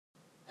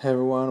Hey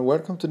everyone,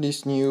 welcome to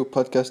this new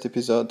podcast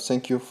episode.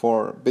 Thank you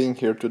for being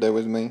here today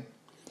with me.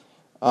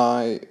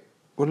 I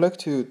would like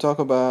to talk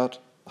about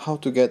how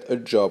to get a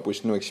job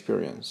with no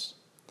experience.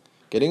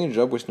 Getting a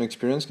job with no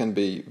experience can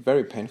be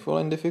very painful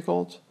and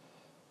difficult.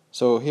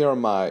 So here are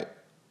my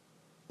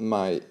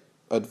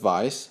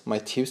advice, my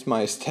tips,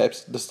 my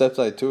steps, the steps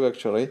I took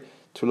actually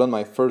to land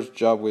my first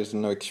job with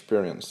no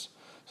experience.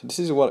 So this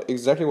is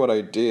exactly what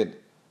I did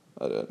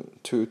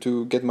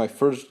to get my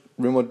first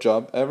remote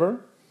job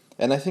ever.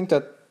 And I think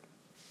that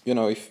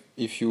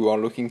if you are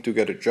looking to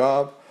get a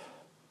job,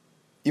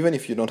 even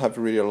if you don't have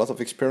really a lot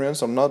of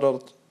experience or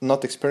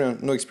not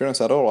experience, no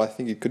experience at all, I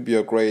think it could be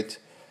a great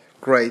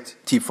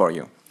tip for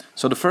you.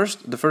 So the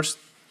first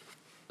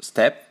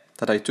step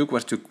that I took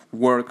was to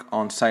work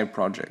on side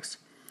projects.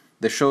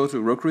 They show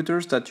to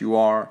recruiters that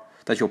your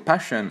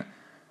passion,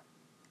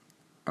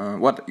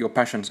 what your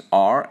passions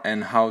are,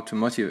 and how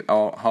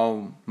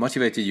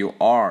motivated you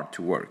are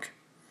to work.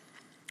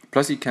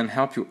 Plus, it can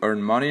help you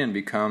earn money and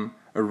become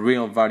a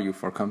real value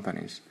for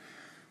companies.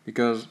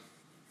 Because,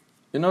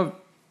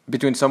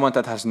 between someone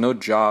that has no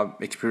job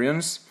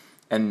experience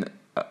and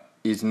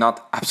is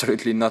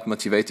absolutely not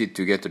motivated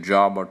to get a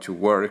job or to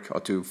work or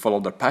to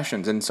follow their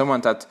passions, and someone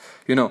that,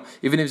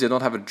 even if they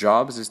don't have a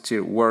job, they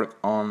still work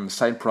on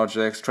side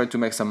projects, try to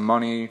make some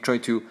money, try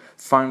to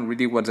find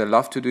really what they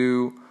love to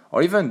do,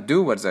 or even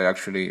do what they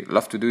actually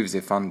love to do if they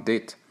found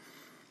it.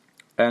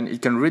 And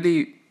it can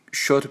really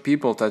show to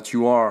people that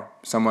you are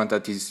someone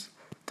that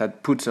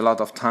puts a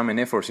lot of time and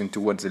effort into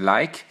what they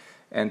like,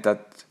 and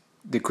that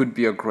they could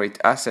be a great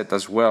asset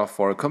as well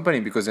for a company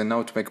because they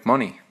know to make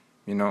money,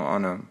 in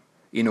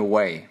a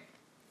way.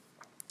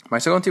 My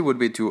second tip would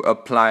be to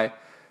apply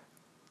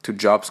to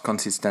jobs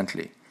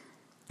consistently.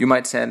 You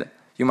might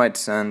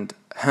send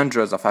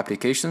hundreds of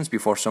applications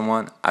before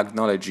someone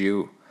acknowledges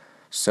you.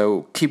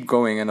 So keep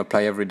going and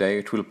apply every day.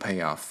 It will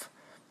pay off.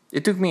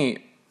 It took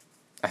me,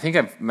 I think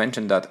I've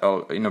mentioned that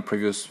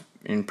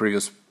in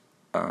previous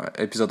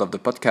episode of the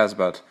podcast,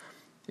 but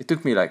it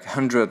took me like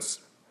hundreds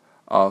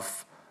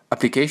of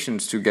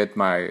applications to get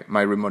my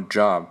remote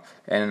job,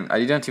 and I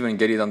didn't even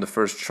get it on the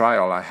first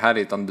trial. I had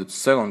it on the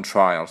second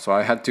trial, so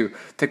I had to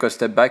take a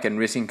step back and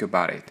rethink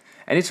about it.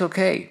 And it's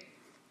okay.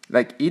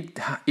 Like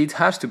it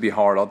has to be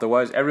hard,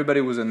 otherwise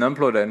everybody was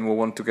unemployed and will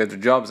want to get the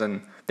jobs,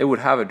 and they would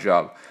have a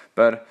job.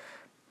 But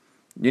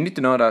you need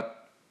to know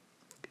that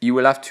you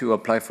will have to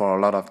apply for a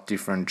lot of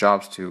different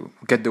jobs to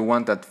get the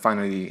one that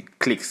finally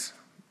clicks,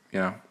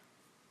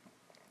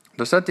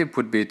 The third tip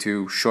would be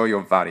to show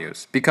your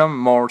values. Become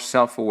more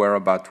self-aware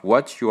about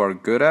what you are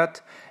good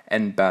at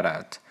and bad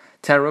at.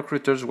 Tell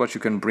recruiters what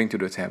you can bring to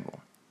the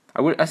table.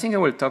 I think I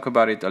will talk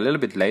about it a little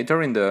bit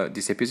later in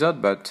this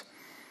episode, but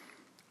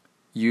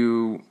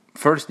you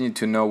first need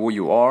to know who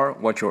you are,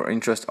 what your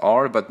interests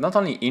are, but not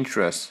only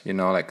interests,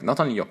 not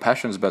only your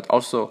passions, but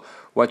also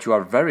what you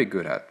are very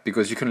good at,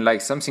 because you can like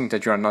something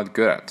that you are not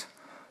good at.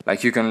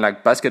 Like you can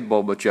like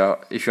basketball, but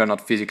if you are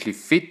not physically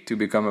fit to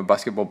become a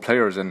basketball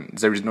player, then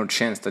there is no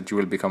chance that you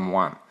will become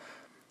one.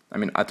 I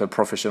mean, at a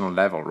professional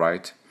level,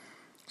 right?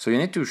 So you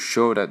need to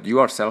show that you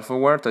are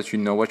self-aware, that you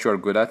know what you are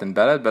good at and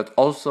bad at, but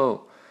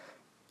also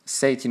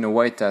say it in a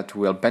way that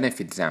will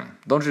benefit them.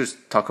 Don't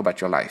just talk about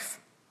your life.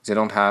 They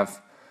don't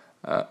have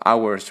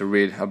hours to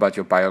read about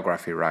your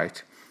biography,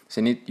 right?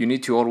 So you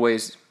need to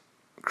always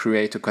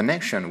create a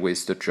connection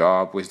with the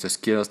job, with the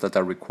skills that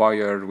are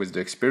required, with the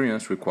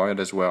experience required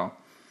as well.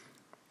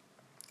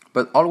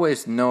 But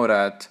always know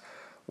that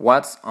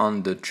what's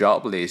on the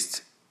job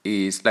list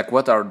is like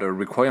what are the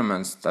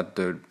requirements that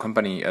the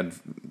company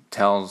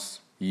tells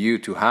you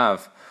to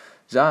have.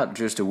 That's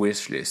just a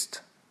wish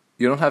list.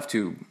 You don't have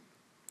to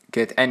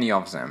get any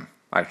of them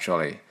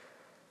actually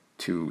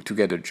to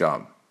get a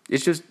job.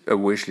 It's just a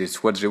wish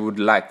list, what they would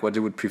like, what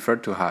they would prefer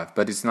to have.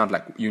 But it's not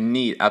like you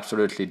need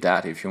absolutely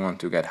that if you want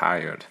to get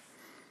hired.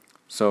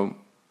 So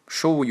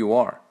show who you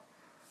are.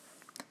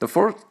 The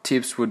fourth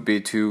tips would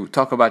be to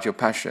talk about your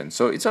passion.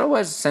 So it's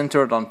always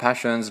centered on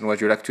passions and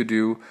what you like to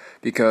do,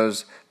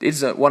 because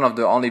it's one of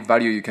the only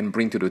value you can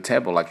bring to the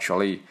table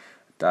actually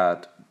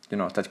that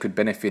could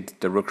benefit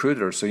the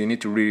recruiter. So you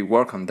need to really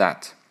work on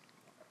that.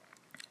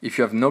 If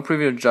you have no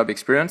previous job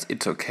experience,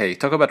 it's okay.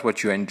 Talk about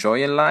what you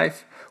enjoy in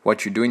life,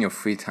 what you do in your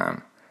free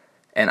time.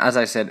 And as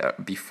I said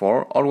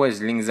before,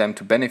 always link them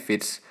to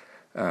benefits,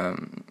 to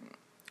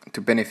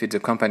benefit the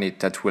company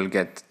that will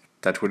get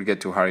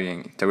to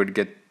hiring,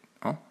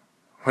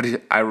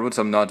 I wrote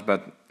some notes,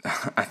 but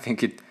I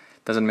think it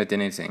doesn't mean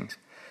anything.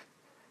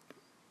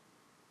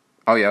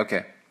 Oh yeah,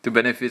 okay. To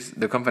benefit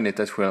the company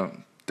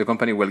the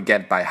company will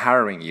get by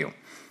hiring you.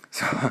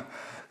 So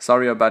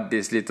sorry about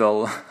this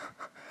little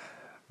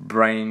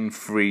brain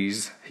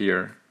freeze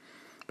here.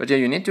 But yeah,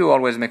 you need to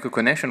always make a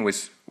connection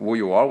with who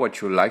you are, what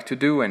you like to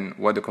do, and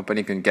what the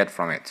company can get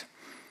from it.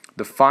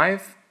 The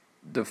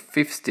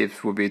fifth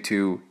tip would be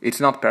it's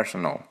not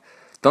personal.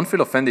 Don't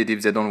feel offended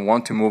if they don't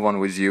want to move on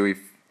with you.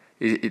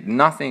 If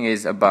nothing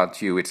is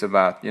about you, it's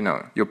about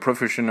your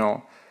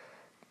professional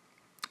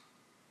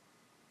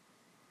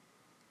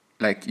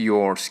like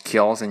your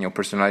skills and your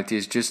personality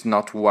is just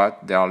not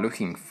what they are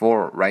looking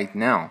for right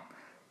now,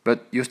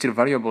 but you're still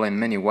valuable in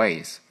many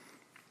ways.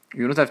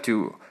 You don't have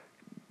to.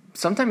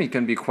 Sometimes it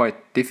can be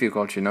quite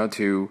difficult,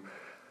 to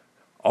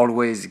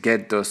always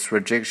get those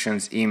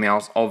rejections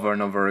emails over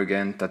and over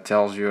again that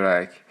tells you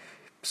like,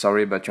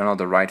 sorry, but you're not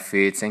the right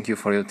fit. Thank you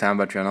for your time,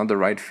 but you're not the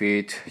right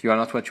fit. You are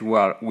not what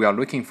we are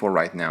looking for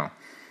right now.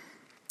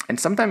 And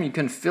sometimes you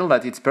can feel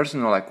that it's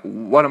personal, like,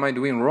 what am I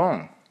doing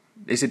wrong?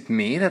 Is it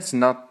me that's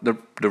not the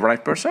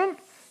right person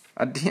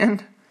at the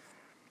end?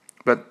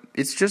 But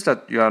it's just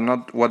that you are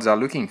not what they're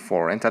looking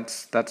for, and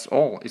that's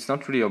all. It's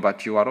not really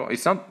about you at all.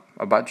 It's not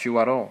about you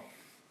at all.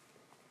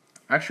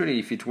 Actually,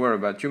 if it were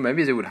about you,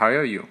 maybe they would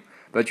hire you.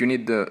 But you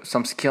need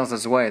some skills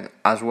as well.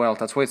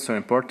 That's why it's so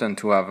important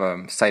to have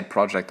a side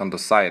project on the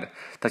side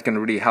that can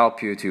really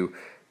help you to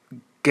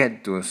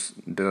get those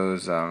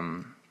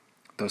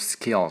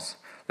skills.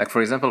 Like,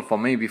 for example, for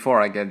me,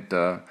 before I get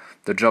the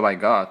job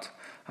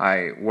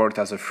I worked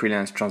as a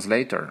freelance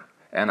translator,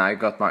 and I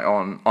got my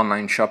own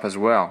online shop as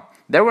well.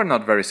 They were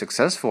not very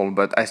successful,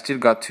 but I still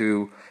got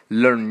to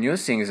learn new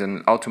things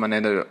and how to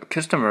manage the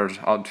customers,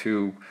 how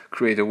to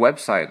create a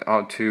website,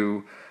 how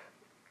to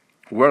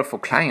work for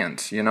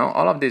clients.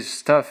 All of this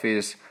stuff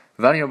is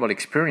valuable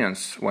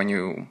experience when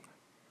you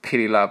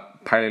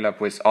pile it up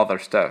with other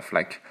stuff.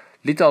 Like,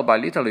 little by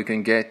little, you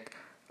can get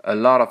a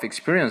lot of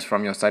experience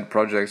from your side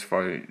projects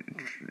for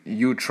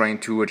you trying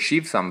to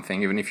achieve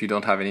something, even if you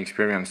don't have any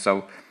experience.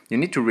 So you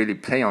need to really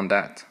play on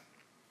that.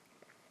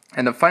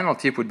 And the final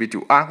tip would be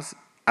to ask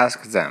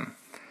them.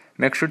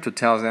 Make sure to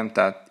tell them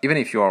that even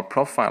if your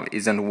profile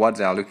isn't what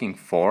they are looking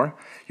for,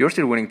 you're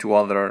still willing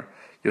to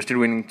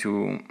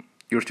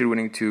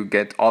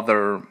get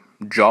other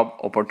job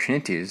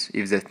opportunities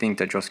if they think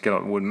that your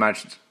skill would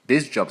match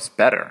these jobs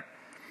better.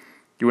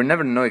 You will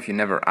never know if you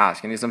never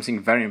ask, and it's something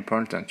very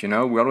important. We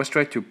always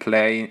try to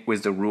play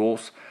with the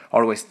rules,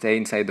 always stay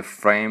inside the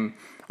frame,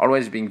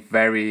 always being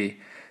very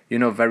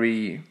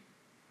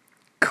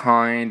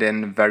kind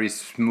and very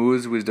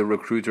smooth with the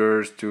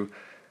recruiters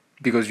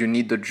because you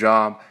need the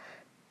job.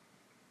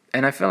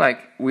 And I feel like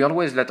we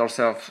always let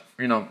ourselves,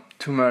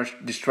 too much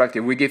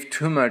distracted. We give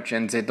too much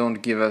and they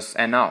don't give us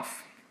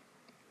enough.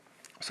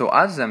 So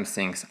ask them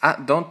things.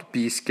 Don't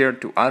be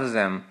scared to ask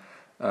them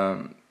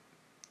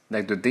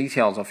like the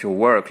details of your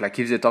work. Like,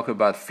 if they talk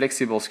about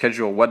flexible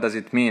schedule, what does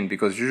it mean?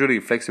 Because usually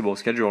flexible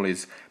schedule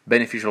is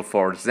beneficial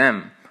for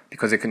them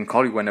because they can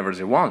call you whenever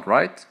they want,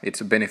 right?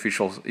 It's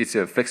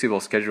a flexible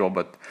schedule,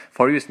 but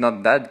for you it's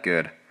not that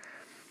good.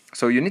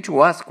 So you need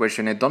to ask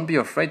questions and don't be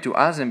afraid to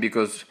ask them,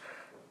 because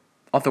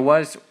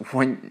otherwise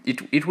when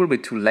it will be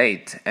too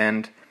late.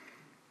 And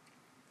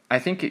I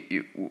think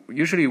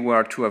usually we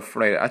are too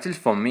afraid. At least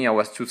for me, I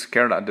was too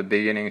scared at the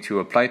beginning to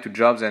apply to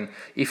jobs, and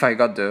if I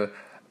got the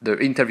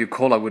interview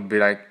call, I would be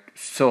like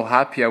so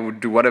happy. I would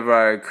do whatever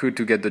I could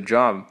to get the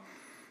job,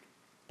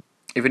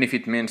 even if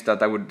it means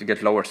that I would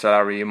get lower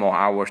salary, more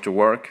hours to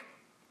work.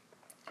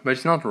 But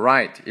it's not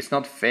right. It's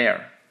not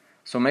fair.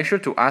 So make sure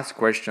to ask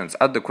questions.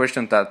 Ask the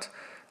question that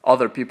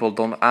other people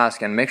don't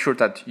ask, and make sure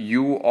that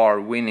you are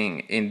winning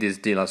in this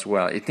deal as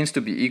well. It needs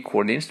to be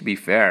equal. It needs to be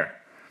fair.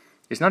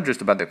 It's not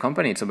just about the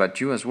company. It's about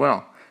you as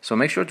well. So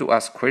make sure to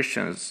ask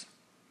questions.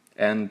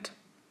 And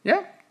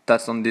yeah,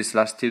 that's on this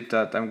last tip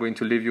that I'm going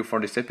to leave you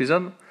for this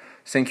episode.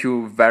 Thank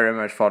you very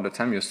much for the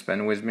time you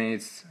spent with me.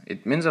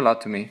 It means a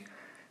lot to me.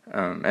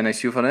 And I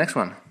see you for the next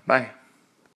one. Bye.